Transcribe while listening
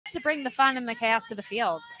to bring the fun and the chaos to the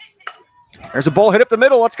field. There's a ball hit up the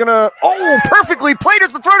middle. That's going to, perfectly played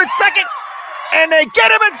as the throw at second. And they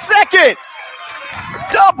get him at second.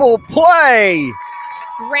 Double play.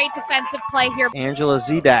 Great defensive play here. Angela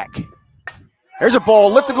Zedak. There's a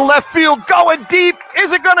ball lifted to left field, going deep.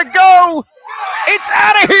 Is it going to go? It's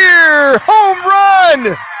out of here. Home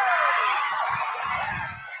run.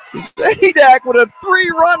 Zedak with a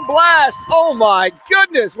 3-run blast. Oh my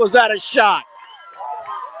goodness, was that a shot?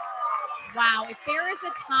 Wow, if there is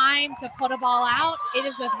a time to put a ball out, it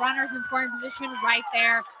is with runners in scoring position right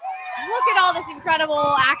there. Look at all this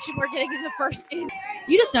incredible action we're getting in the first inning.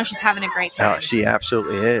 You just know she's having a great time. Oh, she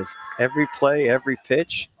absolutely is. Every play, every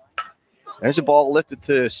pitch. There's a ball lifted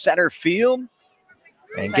to center field.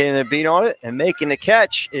 And getting a beat on it and making the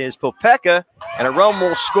catch is Popeka. And a run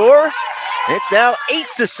will score. And it's now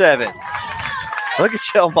 8-7. Look at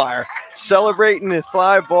Shellmeyer celebrating his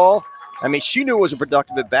fly ball. I mean, she knew it was a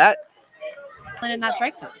productive at bat. In that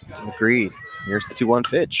strike zone. Agreed. Here's the 2-1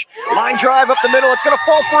 pitch. Line drive up the middle. It's going to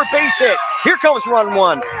fall for a base hit. Here comes run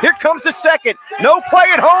one. Here comes the second. No play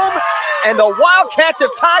at home. And the Wildcats have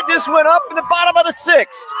tied this one up in the bottom of the 6th.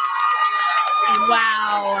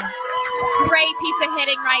 Wow. Great piece of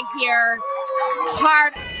hitting right here.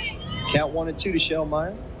 Hard. Count 1 and 2 to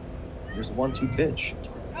Shellmeyer. Here's the 1-2 pitch.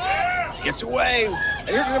 Gets away. And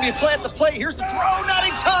here's going to be a play at the plate. Here's the throw, not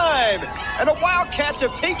in time. And the Wildcats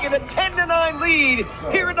have taken a 10-9 lead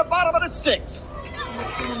here in the bottom of the 6th.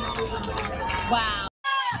 Wow.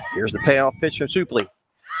 Here's the payoff pitch from Supley.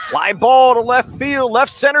 Fly ball to left field,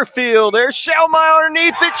 left center field. There's Shellmeyer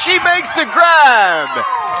underneath it. She makes the grab.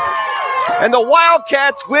 And the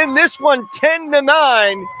Wildcats win this one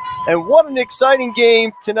 10-9. And what an exciting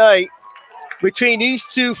game tonight between these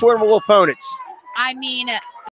two formidable opponents. I mean,